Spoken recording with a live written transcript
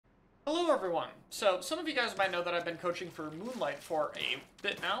Hello everyone! So, some of you guys might know that I've been coaching for Moonlight for a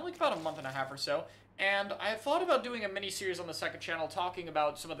bit now, like about a month and a half or so, and I have thought about doing a mini-series on the second channel talking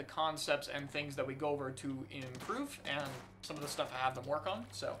about some of the concepts and things that we go over to improve, and some of the stuff I have them work on,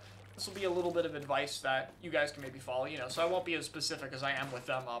 so this will be a little bit of advice that you guys can maybe follow, so I won't be as specific as I am with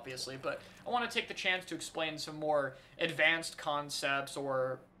them, obviously, but I want to take the chance to explain some more advanced concepts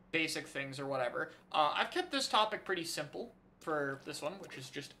or basic things or whatever. I've kept this topic pretty simple for this one, which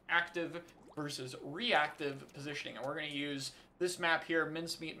is just active versus reactive positioning. And we're going to use this map here,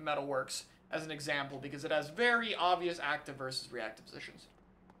 Mincemeat Metalworks, as an example because it has very obvious active versus reactive positions.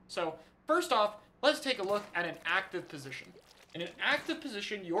 So, first off, let's take a look at an active position. In an active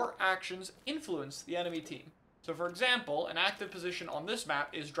position, your actions influence the enemy team. So, for example, an active position on this map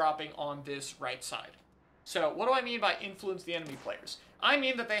is dropping on this right side. So, what do I mean by influence the enemy players? I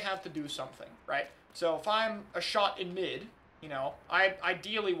mean that they have to do something, right? So, if I'm a shot in mid, I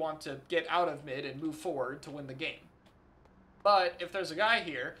ideally want to get out of mid and move forward to win the game. But if there's a guy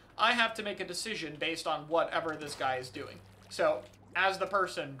here, I have to make a decision based on whatever this guy is doing. So, as the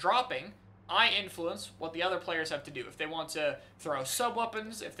person dropping, I influence what the other players have to do. If they want to throw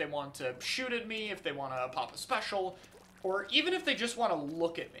sub-weapons, if they want to shoot at me, if they want to pop a special, or even if they just want to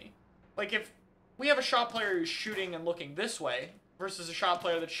look at me. Like, if we have a shot player who's shooting and looking this way, versus a shot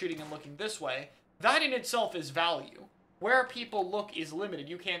player that's shooting and looking this way, that in itself is value. Where people look is limited.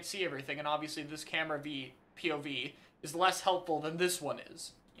 You can't see everything, and obviously this camera POV is less helpful than this one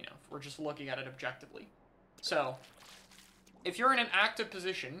is, if we're just looking at it objectively. So, if you're in an active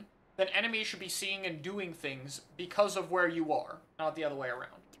position, then enemies should be seeing and doing things because of where you are, not the other way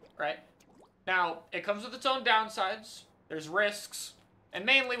around, right? Now, it comes with its own downsides, there's risks, and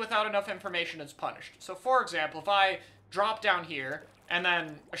mainly without enough information it's punished. So, for example, if I drop down here, and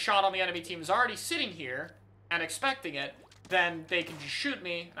then a shot on the enemy team is already sitting here, and expecting it, then they can just shoot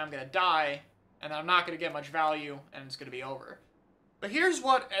me, and I'm going to die, and I'm not going to get much value, and it's going to be over. But here's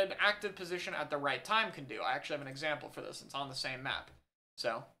what an active position at the right time can do. I actually have an example for this. It's on the same map.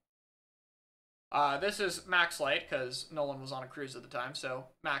 So, this is Max Light, because Nolan was on a cruise at the time, so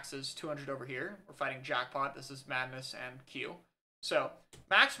Max is 200 over here. We're fighting Jackpot. This is Madness and Q. So,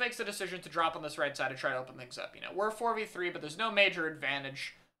 Max makes the decision to drop on this right side to try to open things up. We're 4v3, but there's no major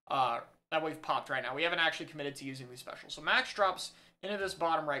advantage, that we've popped right now. We haven't actually committed to using these specials. So Max drops into this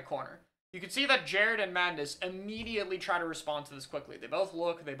bottom right corner. You can see that Jared and Madness immediately try to respond to this quickly. They both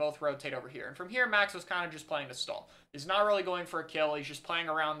look, they both rotate over here. And from here, Max was kind of just playing to stall. He's not really going for a kill. He's just playing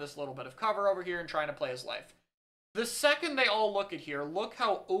around this little bit of cover over here and trying to play his life. The second they all look at here, look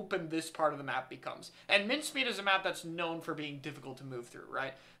how open this part of the map becomes. And Mincemeat is a map that's known for being difficult to move through,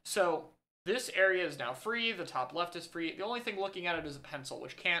 right? So this area is now free. The top left is free. The only thing looking at it is a pencil,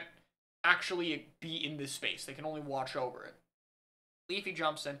 which can't actually be in this space. They can only watch over it. Leafy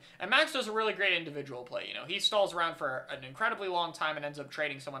jumps in, and Max does a really great individual play. He stalls around for an incredibly long time and ends up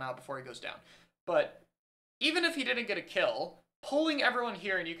trading someone out before he goes down. But even if he didn't get a kill, pulling everyone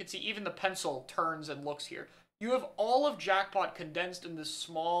here, and you can see even the pencil turns and looks here, you have all of Jackpot condensed in this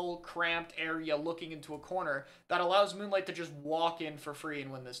small, cramped area looking into a corner that allows Moonlight to just walk in for free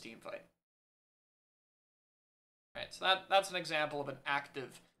and win this team fight. Alright, so that's an example of an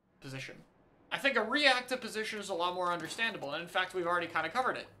active position. I think a reactive position is a lot more understandable, and in fact, we've already kind of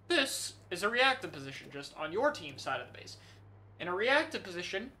covered it. This is a reactive position, just on your team's side of the base. In a reactive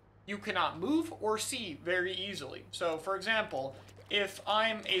position, you cannot move or see very easily. So, for example, if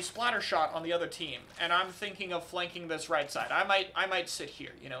I'm a splatter shot on the other team, and I'm thinking of flanking this right side, I might sit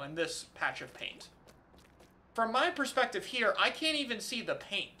here, in this patch of paint. From my perspective here, I can't even see the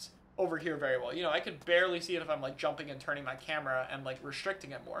paint over here very well. I could barely see it if I'm, jumping and turning my camera and,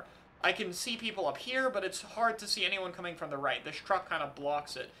 restricting it more. I can see people up here, but it's hard to see anyone coming from the right. This truck kind of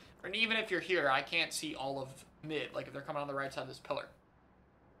blocks it. And even if you're here, I can't see all of mid. If they're coming on the right side of this pillar,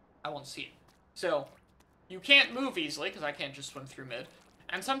 I won't see it. So, you can't move easily, because I can't just swim through mid.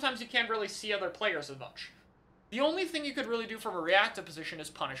 And sometimes you can't really see other players as much. The only thing you could really do from a reactive position is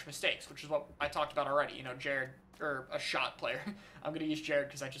punish mistakes, which is what I talked about already. Jared, or a shot player. I'm going to use Jared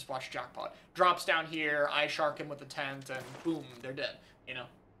because I just watched Jackpot. Drops down here, I shark him with the tent, and boom, they're dead.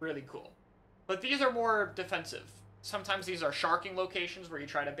 Really cool. But these are more defensive. Sometimes these are sharking locations where you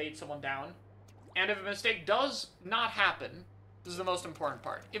try to bait someone down. And if a mistake does not happen, this is the most important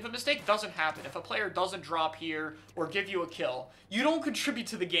part. If a mistake doesn't happen, if a player doesn't drop here or give you a kill, you don't contribute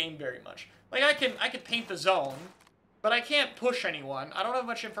to the game very much. I can paint the zone, but I can't push anyone. I don't have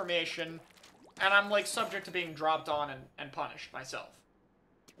much information, and I'm subject to being dropped on and punished myself.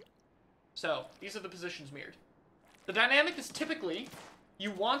 So, these are the positions mirrored. The dynamic is typically, you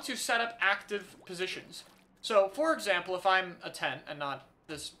want to set up active positions. So, for example, if I'm a tent and not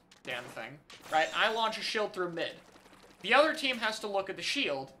this damn thing, right? I launch a shield through mid. The other team has to look at the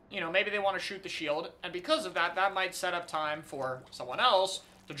shield. You know, maybe they want to shoot the shield, and because of that, that might set up time for someone else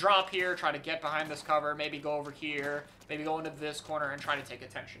to drop here, try to get behind this cover, maybe go over here, maybe go into this corner and try to take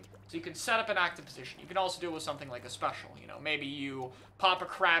attention. So you can set up an active position. You can also do it with something like a special. You know, maybe you pop a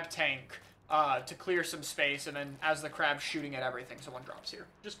crab tank to clear some space, and then as the crab's shooting at everything, someone drops here.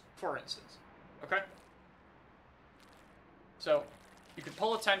 Just for instance. Okay? So, you can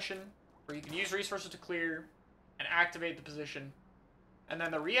pull attention, or you can use resources to clear and activate the position. And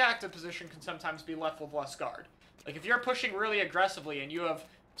then the reactive position can sometimes be left with less guard. Like, if you're pushing really aggressively and you have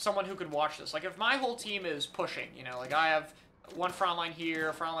someone who can watch this. Like, if my whole team is pushing, you know, like I have one front line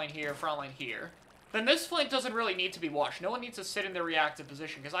here, front line here, front line here, then this flank doesn't really need to be watched. No one needs to sit in the reactive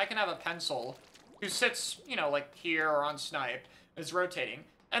position, because I can have a pencil who sits, you know, like here or on snipe, is rotating,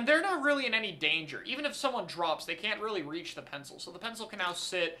 and they're not really in any danger. Even if someone drops, they can't really reach the pencil. So the pencil can now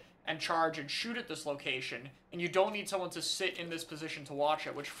sit and charge and shoot at this location, and you don't need someone to sit in this position to watch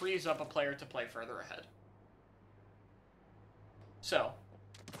it, which frees up a player to play further ahead. So,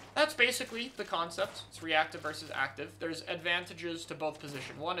 that's basically the concept. It's reactive versus active. There's advantages to both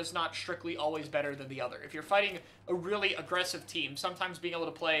positions. One is not strictly always better than the other. If you're fighting a really aggressive team, sometimes being able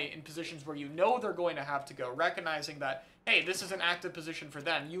to play in positions where you know they're going to have to go, recognizing that, hey, this is an active position for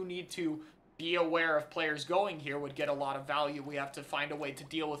them, you need to be aware of players going here would get a lot of value. We have to find a way to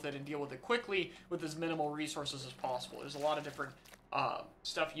deal with it and deal with it quickly with as minimal resources as possible. There's a lot of different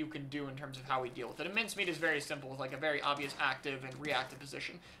stuff you can do in terms of how we deal with it. And mincemeat is very simple with like a very obvious active and reactive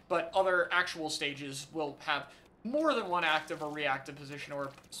position, but other actual stages will have more than one active or reactive position or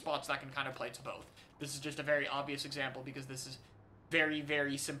spots that can kind of play to both. This is just a very obvious example because this is very,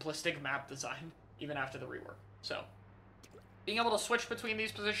 very simplistic map design, even after the rework. So, being able to switch between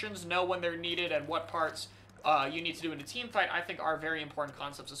these positions, know when they're needed and what parts you need to do in a team fight, I think are very important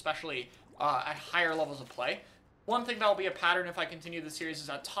concepts, especially at higher levels of play. One thing that will be a pattern if I continue the series is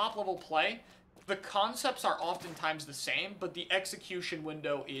at top level play, the concepts are oftentimes the same, but the execution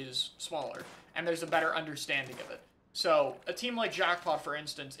window is smaller, and there's a better understanding of it. So, a team like Jackpot, for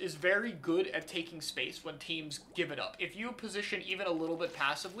instance, is very good at taking space when teams give it up. If you position even a little bit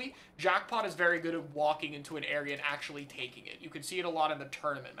passively, Jackpot is very good at walking into an area and actually taking it. You can see it a lot in the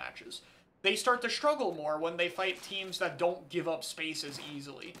tournament matches. They start to struggle more when they fight teams that don't give up space as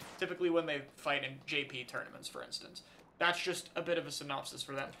easily. Typically when they fight in JP tournaments, for instance. That's just a bit of a synopsis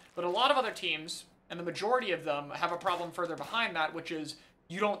for them. But a lot of other teams, and the majority of them, have a problem further behind that, which is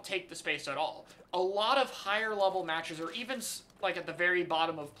you don't take the space at all. A lot of higher level matches, or even like at the very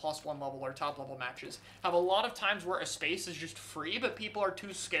bottom of +1 level or top level matches, have a lot of times where a space is just free, but people are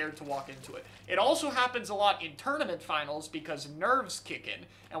too scared to walk into it. It also happens a lot in tournament finals because nerves kick in,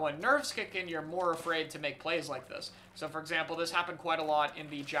 and when nerves kick in, you're more afraid to make plays like this. So for example, this happened quite a lot in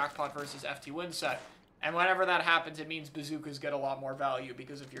the Jackpot versus FT Win set, and whenever that happens, it means bazookas get a lot more value,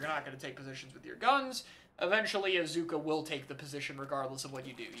 because if you're not going to take positions with your guns, eventually a Bazooka will take the position regardless of what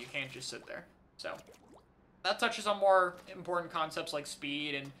you do. You can't just sit there. So, that touches on more important concepts like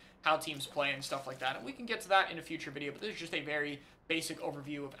speed and how teams play and stuff like that. And we can get to that in a future video, but this is just a very basic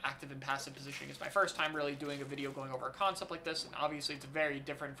overview of active and passive positioning. It's my first time really doing a video going over a concept like this, and obviously it's very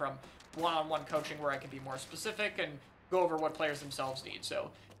different from one-on-one coaching where I can be more specific and go over what players themselves need.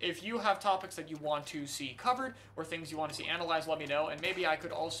 So, if you have topics that you want to see covered or things you want to see analyzed, let me know, and maybe I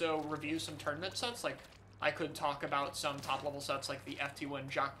could also review some tournament sets. Like, I could talk about some top-level sets like the FT1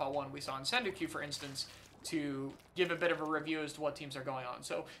 Jackpot one we saw in Sendoku, for instance, to give a bit of a review as to what teams are going on.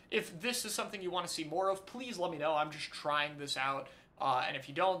 So if this is something you want to see more of, please let me know. I'm just trying this out, and if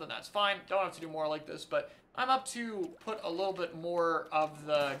you don't, then that's fine. Don't have to do more like this, but I'm up to put a little bit more of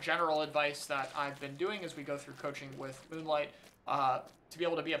the general advice that I've been doing as we go through coaching with Moonlight to be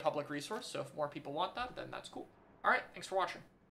able to be a public resource. So if more people want that, then that's cool. All right, thanks for watching.